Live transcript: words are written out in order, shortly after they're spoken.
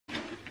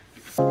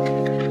Okay,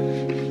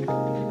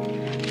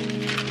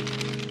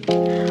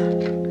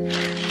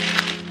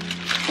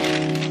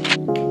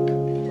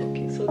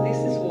 so this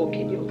is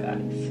working, you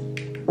guys.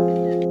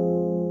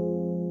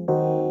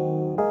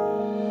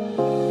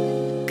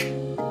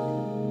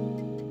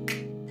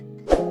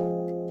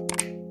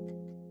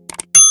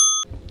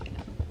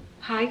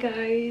 Hi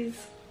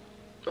guys.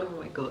 Oh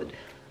my god,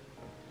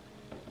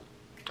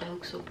 I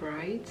look so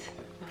bright.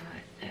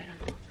 I don't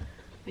know.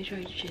 Let me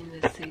try to change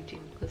the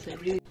setting because I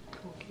really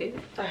okay.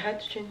 I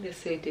had to change the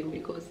setting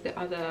because the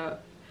other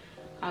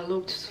I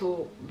looked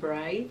so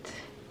bright.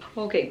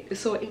 Okay,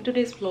 so in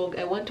today's vlog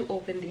I want to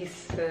open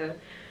this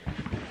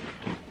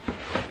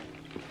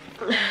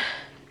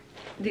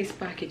these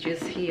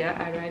packages here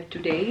arrived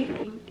today.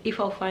 If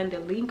I'll find the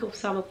link of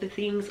some of the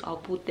things, I'll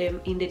put them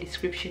in the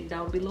description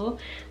down below.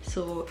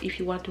 So if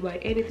you want to buy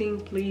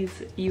anything,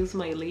 please use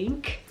my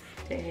link.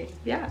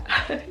 Yeah.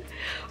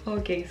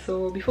 Okay,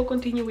 so before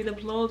continuing with the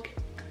vlog,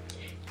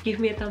 give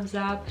me a thumbs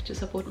up to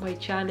support my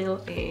channel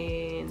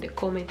and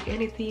comment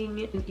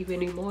anything,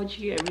 even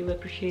emoji. I really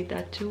appreciate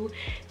that too.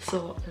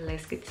 So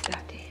let's get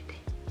started.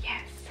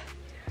 Yes.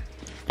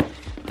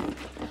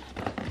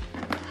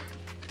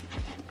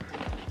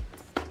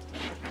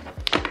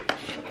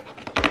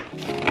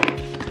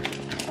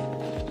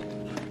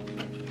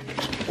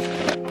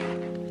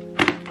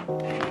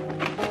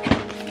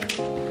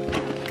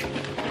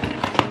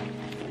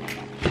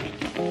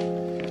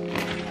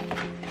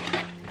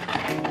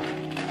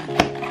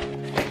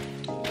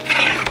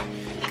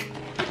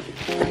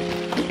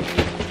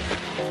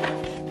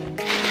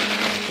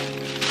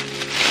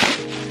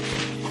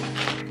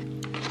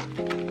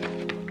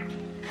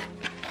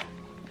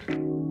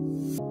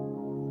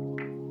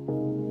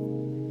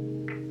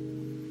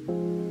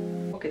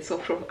 Okay, so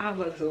from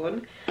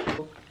Amazon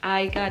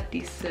I got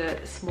this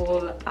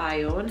small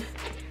iron.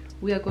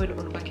 We are going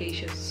on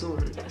vacation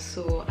soon,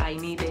 so I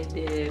needed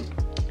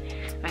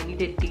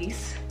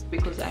this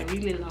because I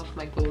really love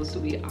my clothes to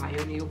be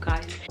ironed, you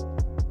guys.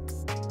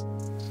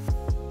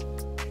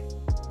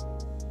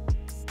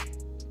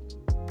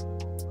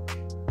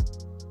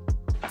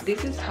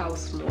 This is how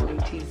small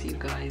it is, you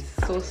guys.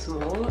 So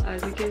small,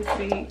 as you can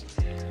see,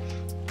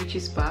 which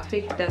is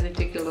perfect. Doesn't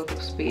take a lot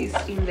of space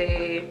in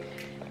the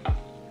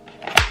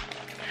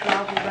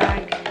travel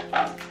bag,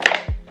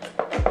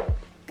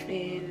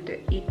 and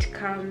it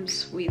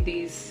comes with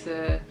this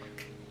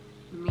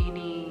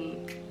mini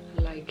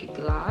like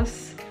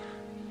glass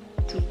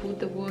to put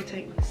the water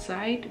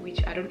inside,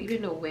 which I don't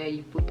even know where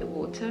you put the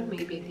water.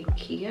 Maybe I think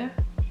here.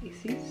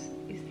 Is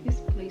this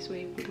place where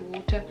you put the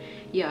water?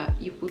 Yeah,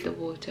 you put the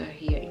water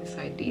here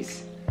inside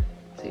this,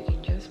 so you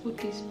can just put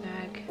this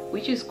back,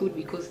 which is good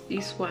because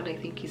this one I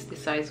think is the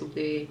size of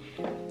the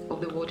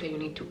water you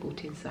need to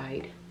put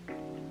inside.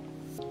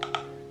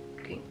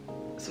 Okay,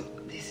 so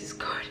this is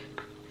good.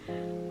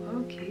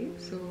 Okay,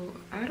 so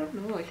I don't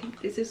know, I think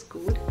this is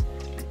good.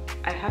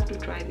 I have to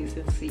try this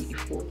and see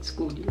if it's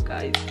good, you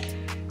guys.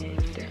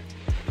 And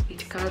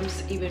it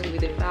comes even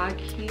with a bag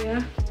here,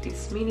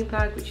 this mini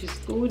bag, which is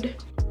good.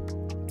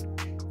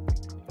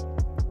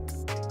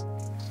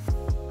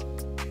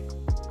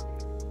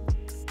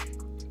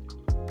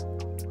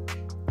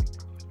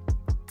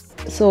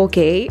 So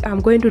okay, I'm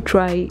going to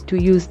try to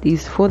use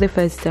this for the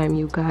first time,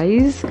 you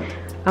guys.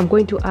 I'm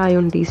going to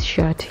iron this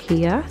shirt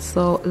here,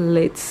 so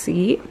let's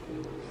see.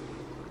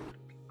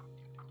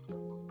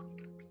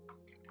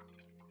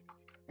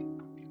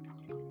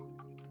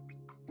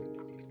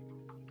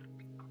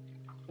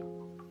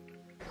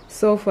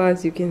 So far,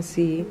 as you can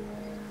see,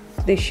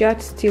 the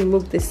shirt still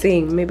look the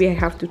same. Maybe I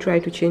have to try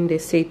to change the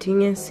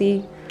setting and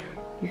see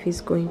if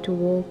it's going to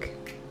work.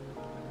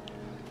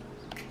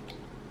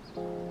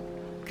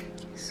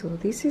 So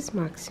this is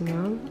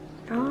maximum.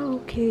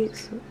 Okay,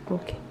 so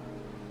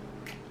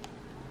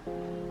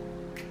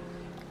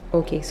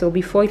okay, so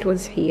before it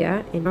was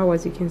here, and now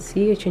as you can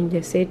see I changed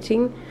the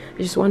setting.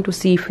 I just want to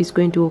see if it's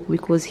going to work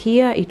because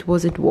here it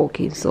wasn't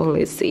working, so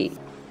let's see.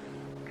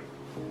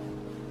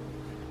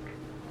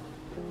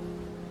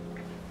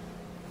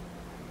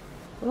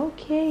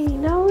 Okay,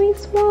 now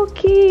it's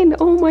working.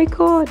 Oh my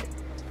god.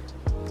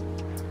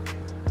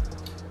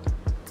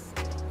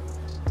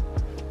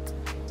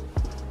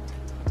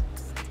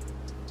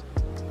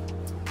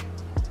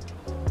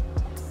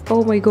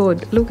 Oh my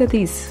god, look at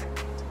this.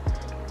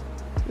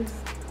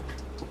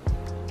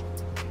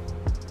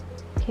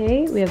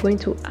 Okay, we are going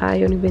to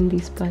iron even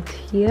this part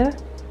here.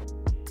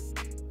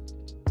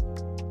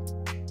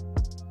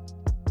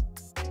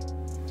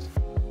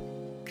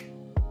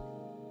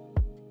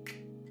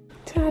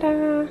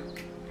 Ta-da!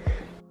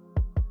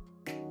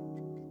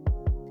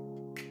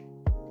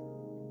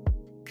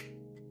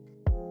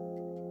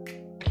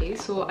 Okay,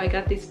 so I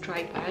got this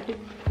tripod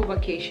for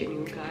vacation,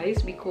 you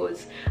guys,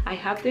 because I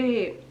have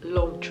the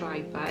long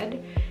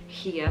tripod.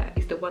 Here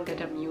is the one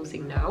that I'm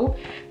using now,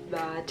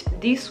 but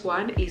this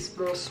one is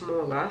more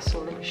smaller, so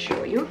let me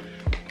show you.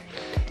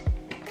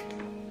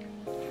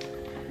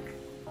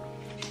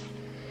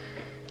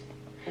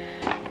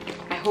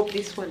 I hope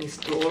this one is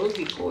tall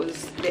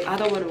because the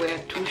other one were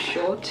too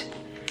short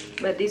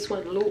but this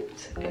one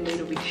looks a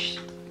little bit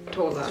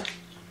taller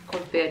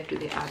compared to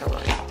the other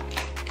one.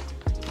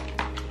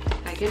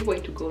 I can't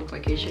wait to go on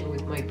vacation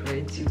with my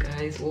braids, you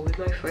guys. Will be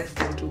my first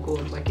time to go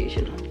on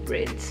vacation with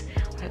braids.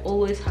 I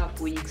always have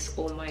wigs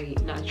on my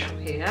natural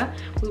hair.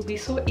 Will be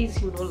so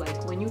easy, you know,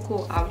 like when you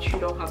go out you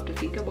don't have to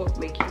think about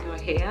making your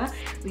hair,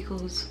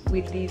 because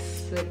with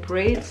these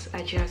braids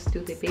I just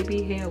do the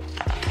baby hair.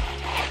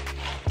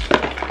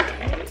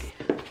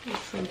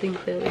 Something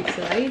fell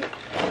inside.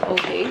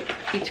 Okay,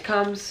 it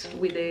comes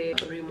with a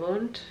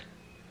remote,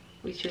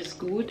 which is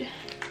good.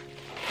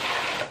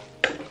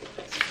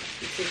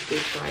 This is the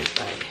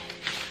tripod.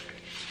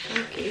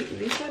 Okay,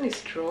 this one is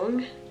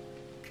strong.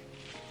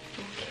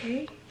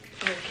 Okay.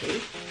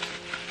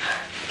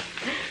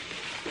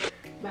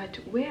 But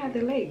where are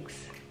the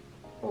legs?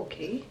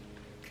 Okay,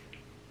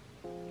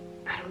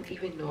 I don't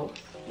even know,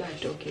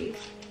 but okay.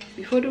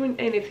 Before doing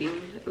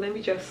anything, let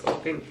me just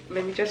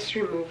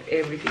remove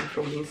everything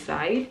from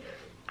inside.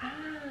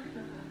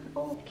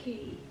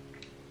 Okay,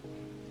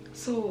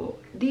 so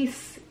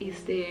this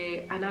is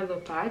the another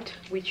part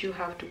which you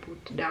have to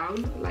put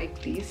down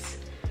like this.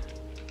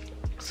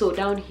 So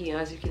down here,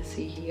 as you can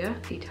see here,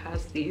 it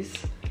has this,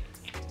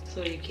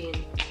 so you can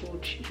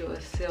put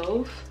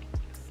yourself.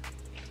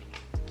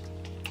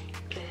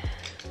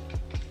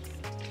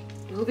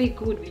 It will be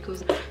good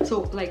because,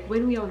 so like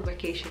when we are on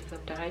vacation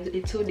sometimes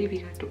it's so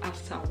difficult to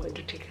ask someone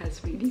to take us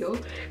video.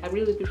 I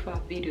really prefer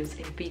videos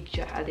and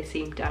picture at the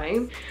same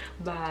time,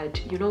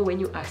 but you know, when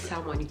you ask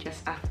someone, you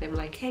just ask them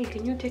like, hey,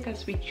 can you take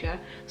us picture?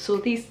 So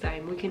this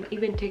time we can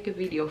even take a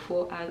video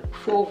for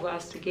four of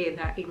us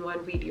together in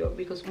one video,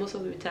 because most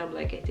of the time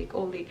like I take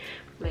only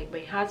like my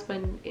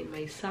husband and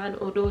my son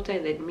or daughter,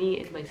 and then me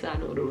and my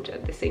son or daughter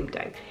at the same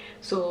time.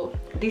 So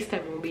this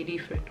time will be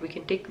different. We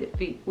can take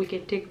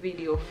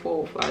video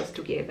 4 of us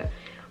together,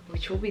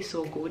 which will be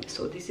so good.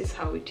 So this is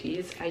how it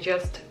is. I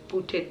just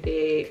put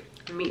the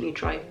mini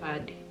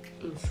tripod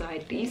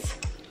inside this,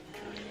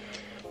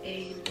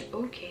 and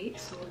okay,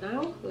 so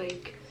now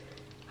like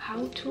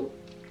how to,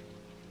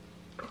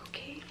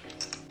 okay,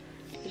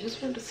 I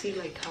just want to see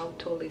like how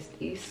tall is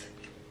this,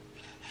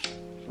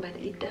 but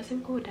it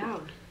doesn't go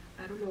down.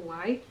 I don't know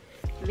why.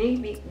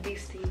 Maybe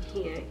this thing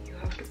here you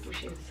have to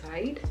push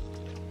inside.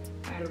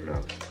 I don't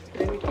know.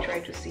 Let me try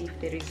to see if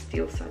there is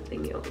still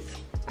something else.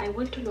 I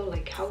want to know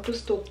like how to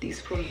stop this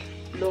from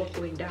not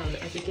going down.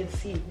 As you can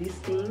see, these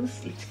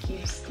things, it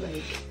keeps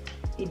like,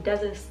 it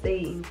doesn't stay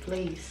in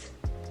place,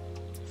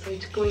 so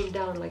it's going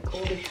down like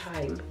all the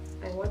time.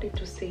 I want it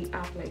to stay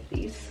up like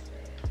this.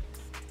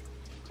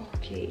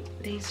 Okay,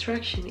 the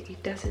instruction,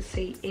 it doesn't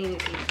say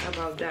anything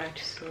about that,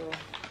 so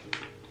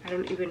I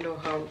don't even know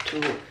how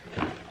to.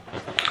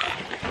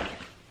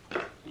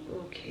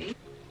 Okay,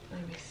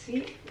 let me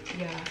see.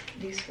 Yeah,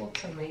 this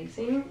works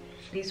amazing.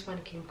 This one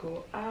can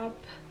go up,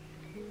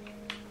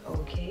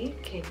 okay,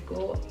 can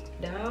go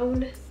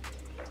down,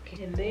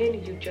 okay, and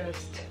then you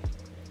just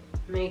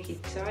make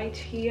it tight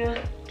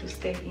here to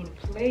stay in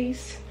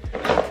place.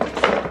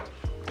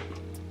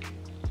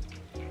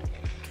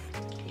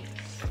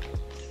 Yes,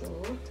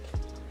 so,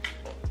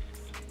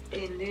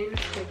 and then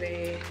for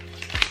the,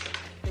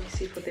 let me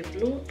see, for the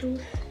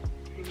Bluetooth,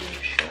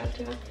 remove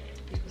shutter,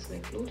 because my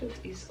Bluetooth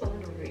is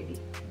on already.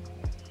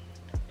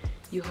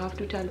 You have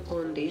to turn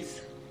on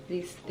this,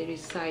 there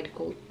is side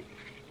called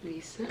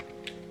this,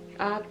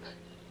 up,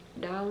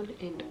 down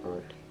and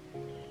on.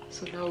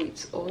 So now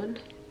it's on.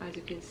 As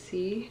you can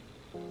see,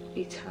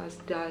 it has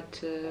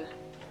that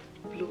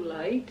blue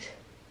light,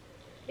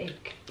 and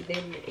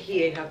then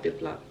here you have the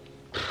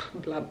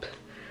up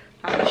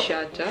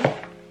shutter.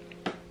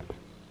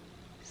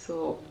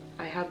 So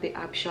I have the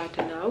up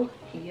shutter now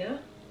here.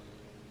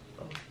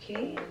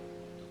 Okay,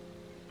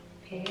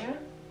 here,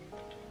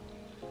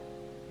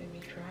 let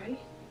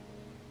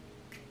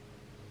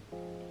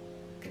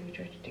me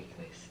try to take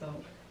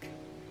myself.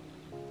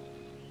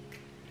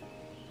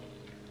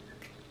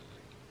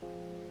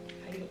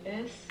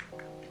 iOS,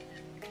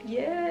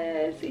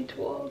 yes, it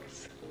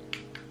works.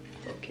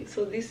 Okay,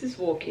 so this is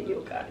working,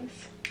 you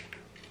guys.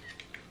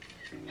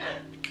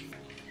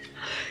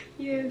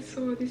 Yes,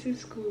 so this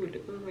is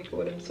good. Oh my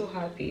god, I'm so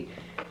happy.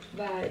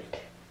 But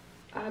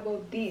how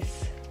about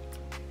this?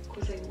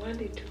 Because I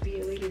want it to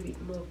be a little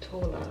bit more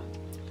taller.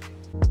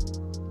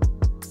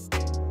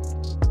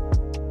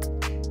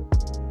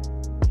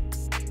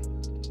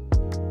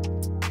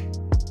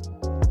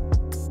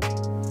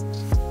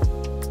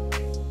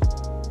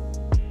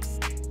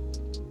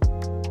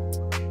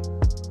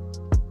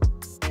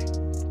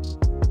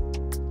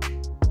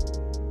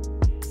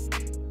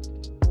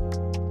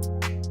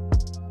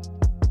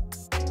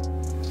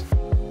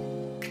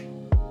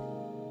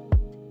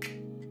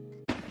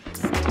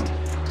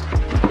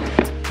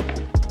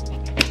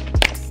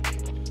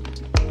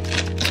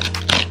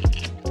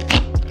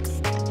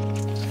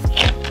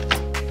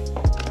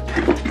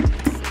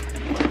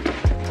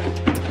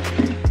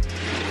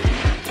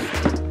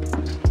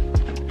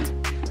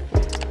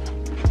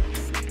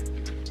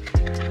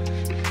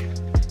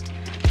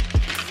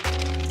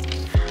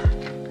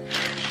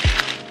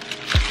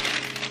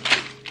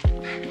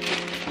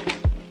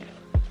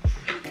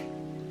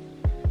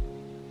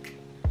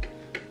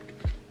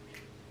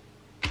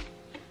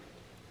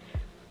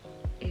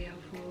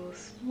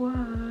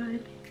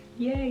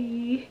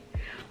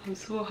 I'm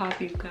so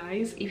happy, you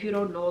guys. If you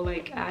don't know,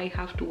 like, I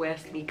have to wear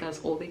sneakers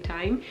all the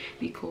time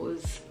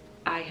because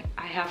I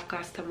have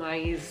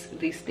customized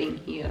this thing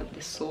here,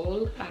 the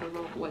sole. I don't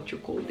know what you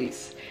call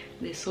this,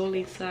 the sole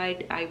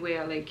inside. I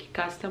wear like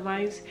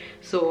customized,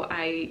 so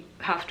I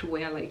have to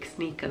wear like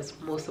sneakers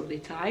most of the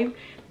time.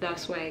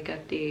 That's why I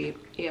got the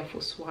Air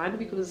Force One,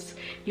 because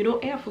you know,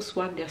 Air Force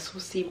One, they're so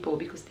simple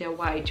because they're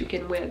white, you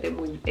can wear them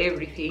with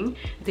everything.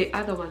 The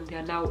other one,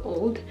 they're now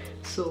old,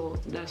 so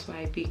that's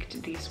why I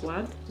picked this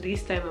one.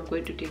 This time I'm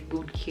going to take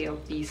good care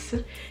of this.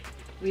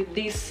 With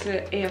this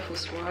Air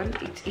Force One,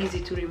 it's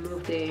easy to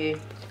remove the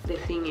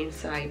thing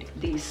inside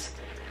this,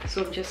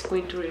 so I'm just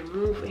going to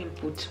remove and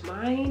put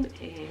mine.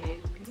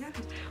 And yeah,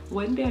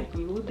 when they're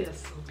new, they're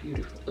so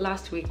beautiful.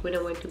 Last week when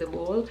I went to the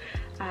mall,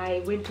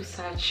 I went to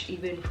search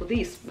even for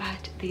this,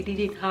 but they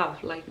didn't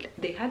have, like,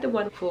 they had the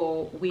one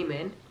for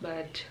women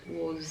but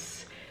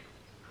was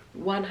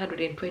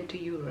 120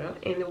 euro,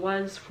 and the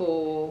ones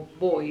for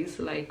boys,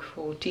 like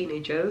for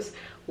teenagers,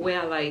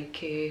 were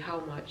like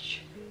how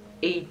much,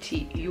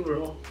 80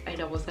 euro.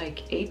 And I was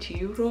like, 80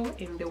 euro,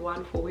 and the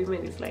one for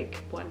women is like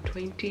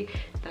 120.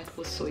 That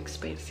was so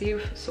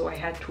expensive, so I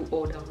had to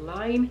order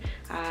online.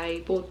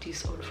 I bought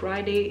this on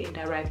Friday and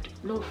arrived,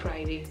 no,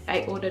 Friday,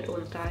 I ordered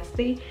on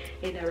Thursday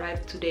and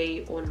arrived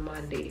today on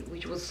Monday,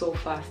 which was so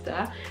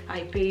faster.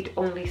 I paid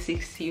only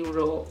 6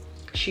 euro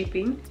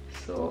shipping,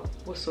 so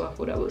it was so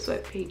affordable. So I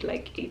paid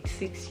like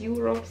 86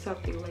 euro,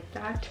 something like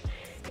that.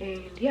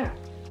 And yeah,